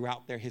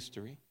throughout their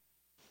history.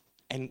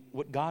 And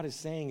what God is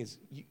saying is,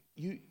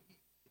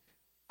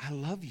 I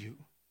love you,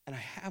 and I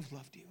have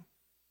loved you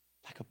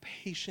like a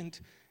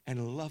patient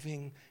and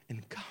loving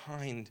and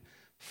kind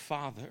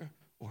father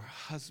or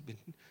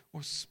husband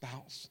or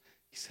spouse.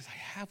 He says,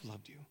 I have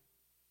loved you.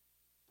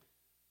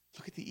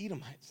 Look at the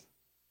Edomites.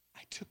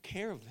 I took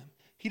care of them.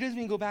 He doesn't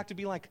even go back to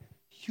be like,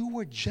 you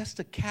were just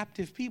a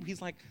captive people.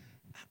 He's like,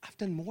 I've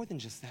done more than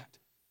just that.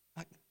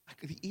 Like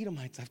the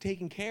Edomites, I've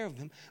taken care of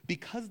them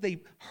because they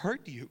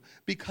hurt you,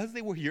 because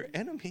they were your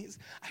enemies.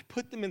 I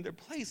put them in their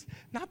place,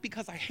 not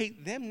because I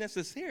hate them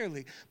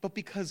necessarily, but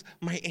because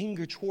my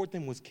anger toward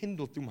them was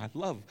kindled through my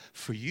love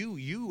for you.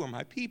 You are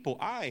my people.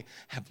 I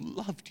have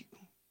loved you.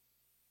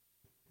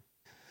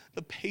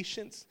 The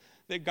patience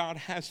that God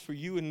has for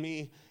you and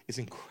me is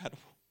incredible.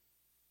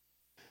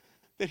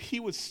 That he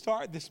would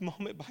start this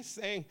moment by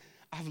saying,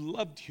 I've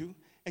loved you,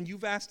 and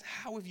you've asked,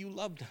 how have you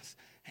loved us?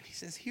 And he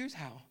says, here's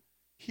how.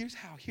 Here's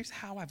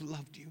how I've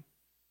loved you.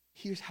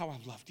 Here's how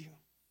I've loved you.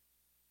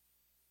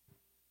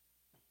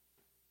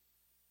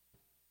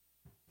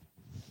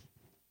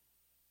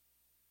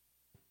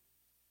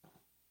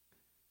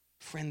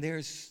 Friend,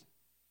 there's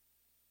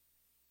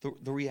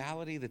the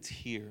reality that's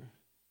here.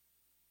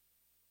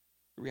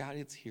 The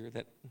reality that's here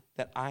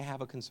that I have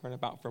a concern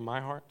about for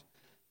my heart,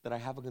 that I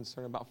have a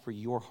concern about for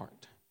your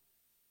heart,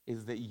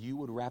 is that you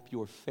would wrap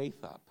your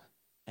faith up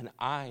and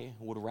I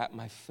would wrap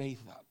my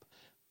faith up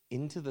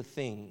into the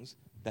things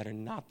that are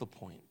not the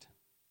point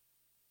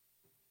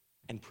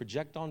and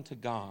project onto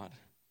God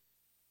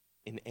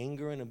an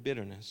anger and a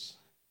bitterness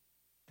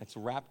that's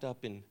wrapped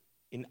up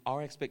in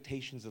our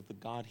expectations of the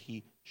God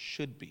he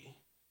should be,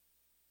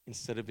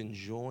 instead of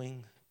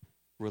enjoying,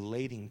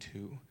 relating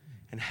to,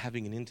 and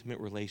having an intimate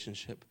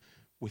relationship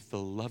with the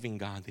loving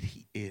God that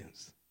he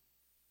is.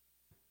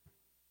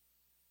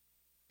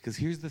 Because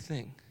here's the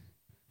thing.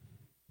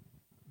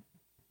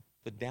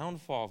 The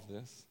downfall of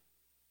this,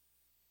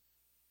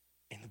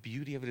 and the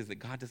beauty of it, is that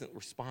God doesn't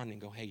respond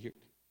and go, hey,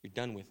 you're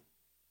done with.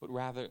 But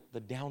rather, the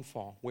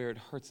downfall, where it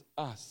hurts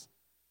us,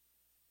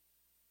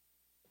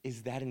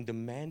 is that in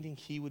demanding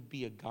he would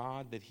be a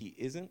God that he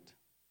isn't,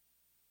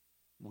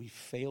 we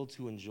fail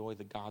to enjoy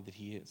the God that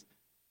he is.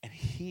 And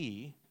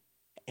he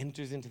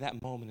enters into that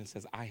moment and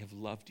says, I have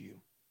loved you.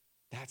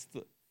 That's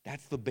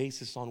the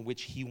basis on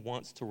which he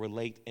wants to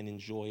relate and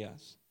enjoy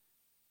us.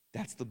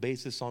 That's the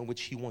basis on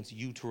which he wants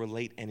you to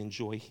relate and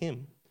enjoy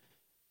him.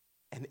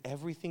 And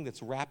everything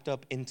that's wrapped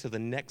up into the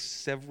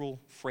next several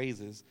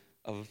phrases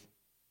of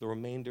the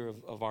remainder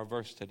of our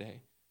verse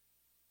today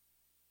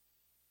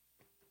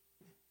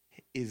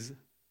is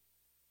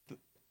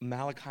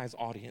Malachi's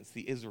audience,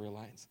 the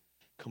Israelites,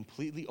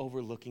 completely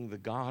overlooking the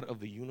God of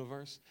the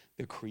universe,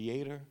 the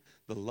creator,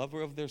 the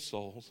lover of their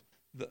souls,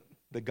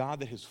 the God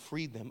that has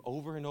freed them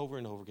over and over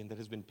and over again, that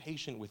has been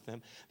patient with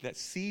them, that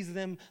sees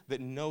them, that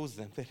knows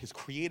them, that has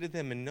created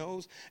them and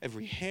knows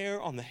every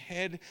hair on the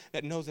head,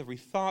 that knows every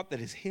thought,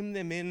 that has hemmed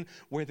them in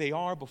where they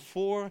are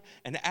before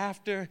and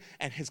after,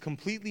 and has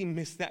completely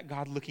missed that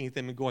God looking at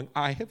them and going,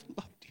 I have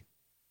loved you.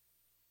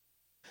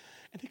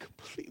 And they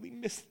completely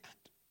missed that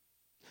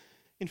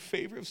in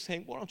favor of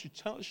saying, why don't you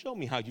show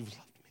me how you've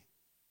loved me?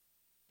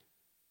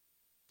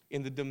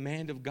 In the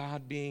demand of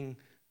God being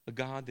a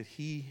God that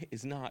he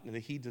is not and that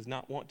he does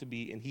not want to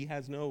be and he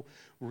has no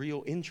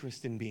real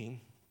interest in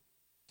being,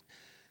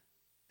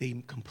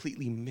 they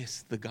completely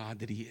miss the God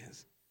that he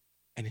is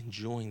and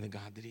enjoying the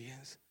God that he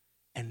is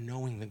and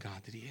knowing the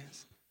God that he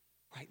is.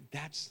 Right?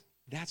 That's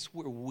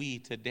where we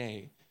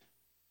today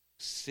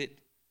sit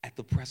at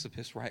the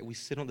precipice, right? We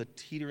sit on the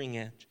teetering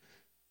edge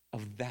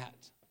of that,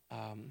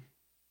 how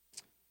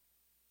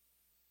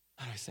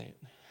do I say it?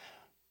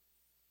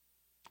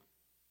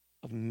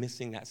 Of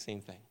missing that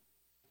same thing.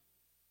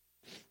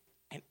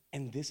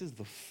 And this is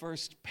the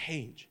first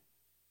page.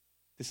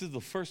 This is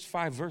the first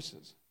 5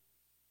 verses.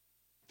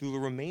 Through the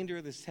remainder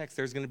of this text,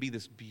 there's going to be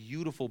this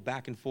beautiful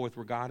back and forth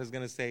where God is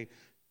going to say,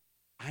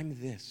 I'm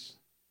this,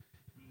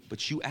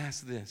 but you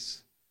ask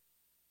this,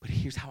 but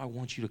here's how I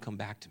want you to come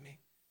back to me.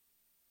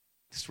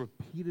 This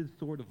repeated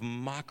sort of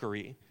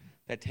mockery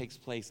that takes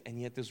place, and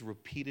yet this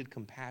repeated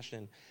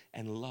compassion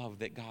and love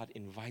that God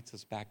invites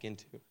us back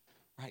into,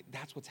 right?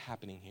 That's what's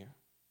happening here.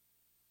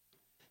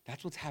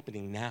 That's what's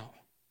happening now.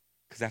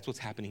 Because that's what's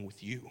happening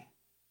with you.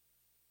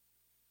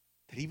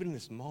 That even in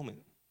this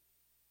moment,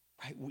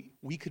 right,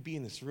 we could be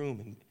in this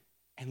room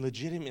and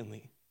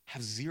legitimately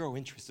have zero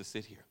interest to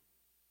sit here.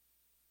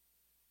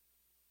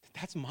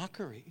 That's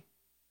mockery.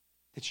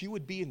 That you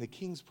would be in the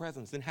King's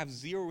presence and have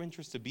zero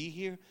interest to be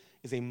here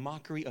is a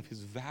mockery of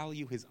his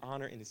value, his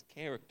honor, and his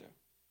character.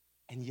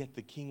 And yet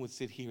the King would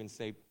sit here and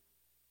say,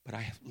 but I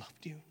have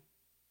loved you.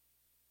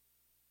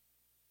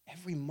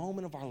 Every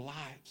moment of our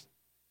lives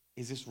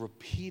is this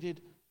repeated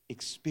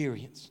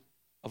experience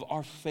of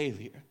our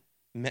failure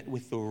met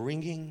with the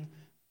ringing,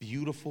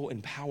 beautiful,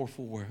 and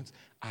powerful words,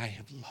 I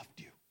have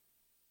loved you.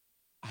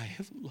 I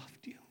have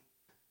loved you.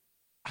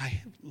 I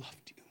have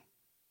loved you.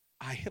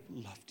 I have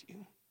loved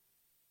you.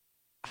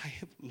 I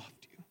have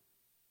loved you.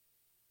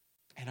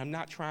 And I'm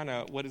not trying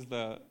to, what is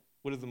the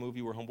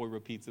movie where homeboy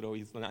repeats it, oh,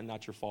 he's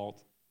not your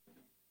fault.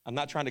 I'm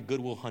not trying to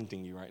Goodwill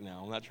Hunting you right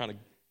now. I'm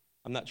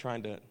not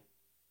trying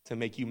to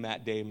make you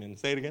Matt Damon.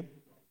 Say it again.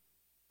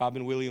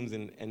 Robin Williams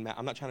and Matt,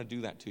 I'm not trying to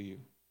do that to you.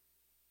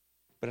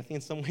 But I think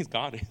in some ways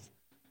God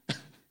is.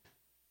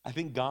 I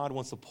think God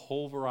wants to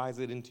pulverize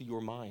it into your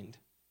mind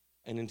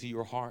and into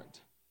your heart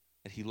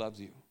that he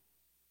loves you.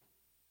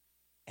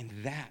 And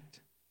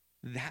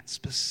that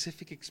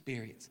specific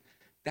experience,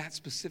 that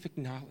specific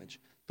knowledge,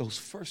 those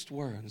first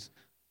words,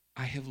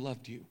 I have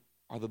loved you,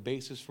 are the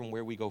basis from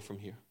where we go from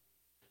here.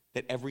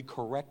 That every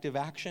corrective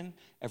action,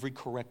 every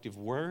corrective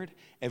word,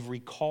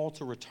 every call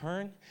to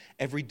return,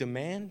 every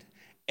demand,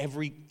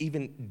 every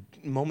even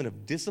moment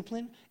of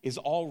discipline is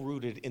all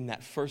rooted in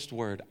that first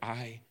word,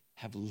 I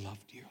have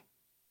loved you.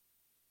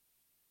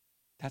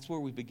 That's where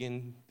we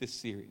begin this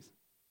series.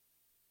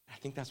 I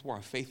think that's where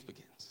our faith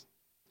begins.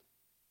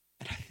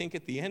 And I think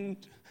at the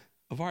end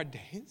of our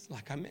days,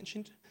 like I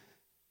mentioned,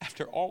 after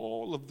After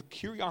all of the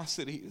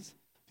curiosities,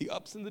 the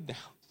ups and the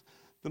downs,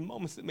 the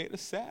moments that made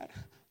us sad,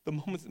 the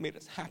moments that made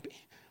us happy,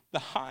 the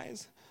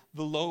highs,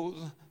 the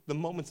lows, the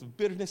moments of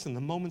bitterness and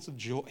the moments of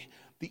joy,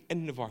 the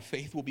end of our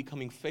faith will be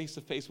coming face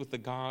to face with the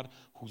God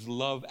whose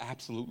love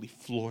absolutely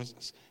floors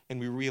us. And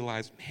we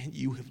realize, man,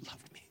 you have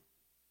loved me.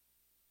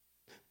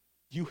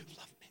 You have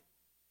loved me.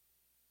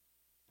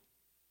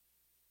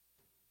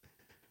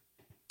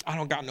 I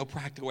don't got no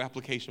practical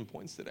application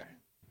points today.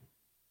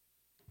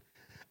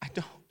 I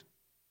don't.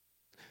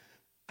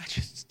 I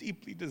just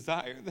deeply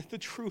desire that the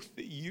truth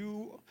that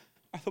you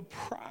are the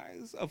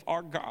prize of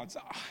our God's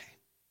eye,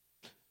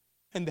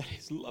 and that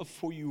his love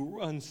for you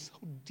runs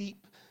so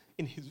deep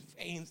in his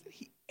veins that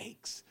he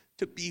aches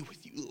to be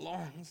with you,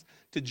 longs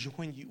to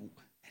join you,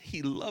 that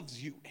he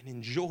loves you and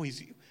enjoys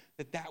you,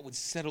 that would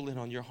settle in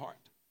on your heart.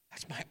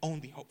 That's my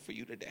only hope for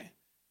you today.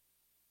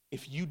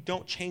 If you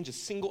don't change a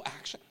single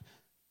action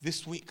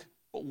this week,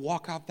 but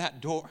walk out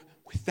that door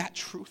with that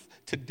truth,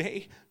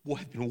 today will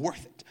have been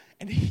worth it,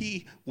 and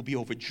he will be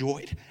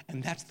overjoyed.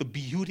 And that's the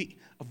beauty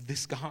of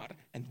this God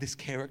and this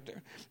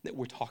character that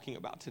we're talking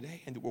about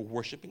today and that we're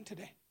worshiping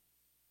today.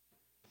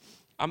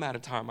 I'm out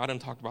of time. I done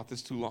talked about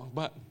this too long,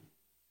 but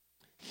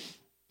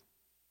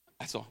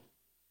that's all.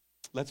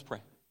 Let's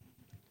pray.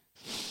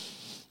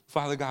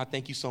 Father God,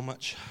 thank you so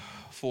much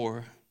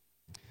for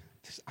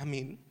this,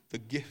 the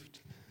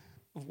gift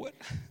of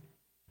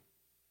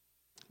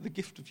the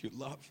gift of your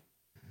love.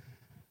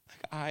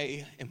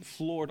 I am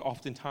floored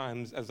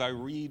oftentimes as I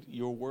read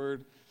your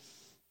word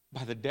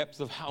by the depths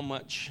of how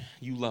much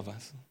you love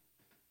us.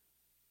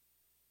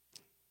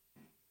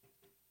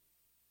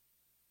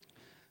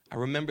 I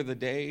remember the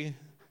day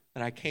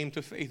that I came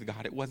to faith,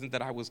 God. It wasn't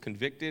that I was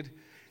convicted.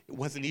 It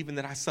wasn't even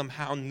that I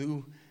somehow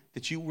knew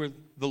that you were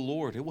the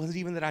Lord. It wasn't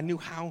even that I knew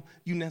how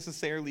you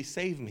necessarily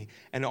saved me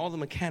and all the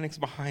mechanics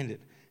behind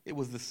it. It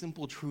was the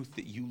simple truth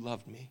that you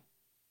loved me.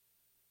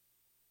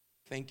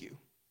 Thank you.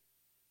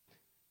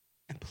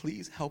 And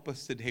please help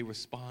us today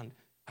respond,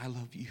 I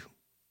love you.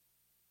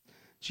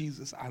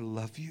 Jesus, I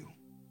love you.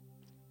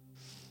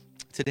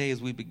 Today as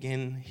we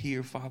begin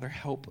here, Father,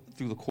 help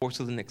through the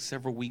course of the next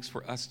several weeks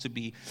for us to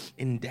be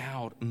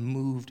endowed,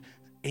 moved,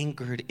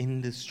 anchored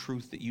in this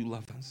truth that you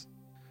love us.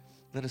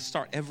 Let us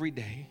start every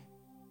day,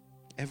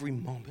 every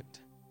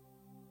moment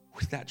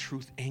with that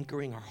truth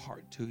anchoring our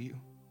heart to you.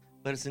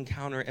 Let us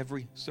encounter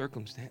every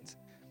circumstance,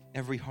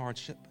 every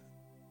hardship.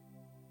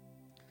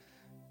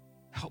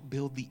 Help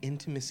build the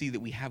intimacy that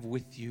we have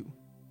with you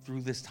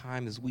through this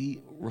time as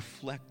we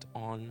reflect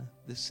on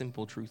the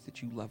simple truth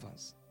that you love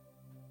us.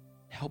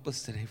 Help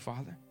us today,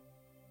 Father.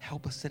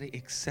 Help us today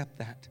accept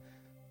that.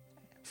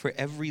 For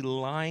every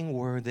lying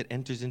word that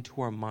enters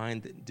into our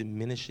mind that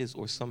diminishes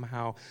or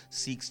somehow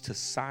seeks to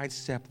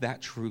sidestep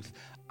that truth,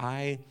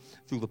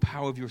 through the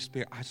power of your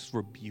Spirit, I just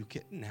rebuke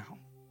it now.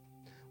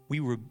 We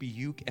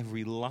rebuke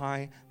every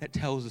lie that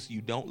tells us you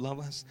don't love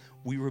us.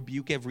 We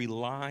rebuke every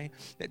lie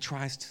that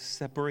tries to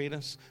separate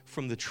us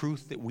from the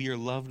truth that we are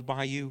loved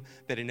by you,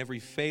 that in every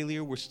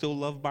failure we're still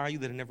loved by you,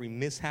 that in every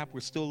mishap we're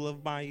still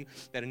loved by you,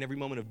 that in every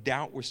moment of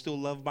doubt we're still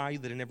loved by you,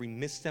 that in every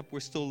misstep we're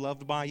still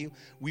loved by you.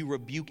 We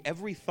rebuke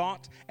every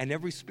thought and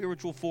every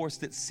spiritual force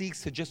that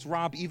seeks to just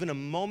rob even a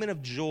moment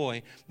of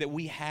joy that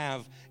we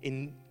have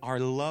in our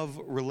love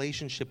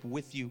relationship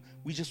with you.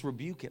 We just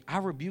rebuke it. I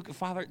rebuke it,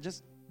 Father.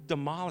 Just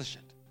demolish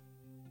it.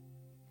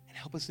 And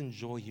help us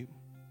enjoy you.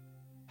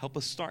 Help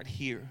us start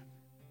here.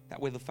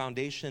 That way the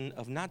foundation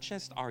of not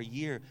just our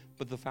year,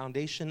 but the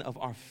foundation of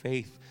our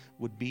faith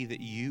would be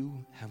that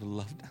you have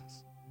loved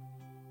us.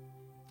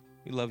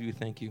 We love you.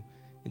 Thank you.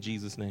 In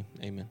Jesus' name,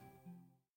 amen.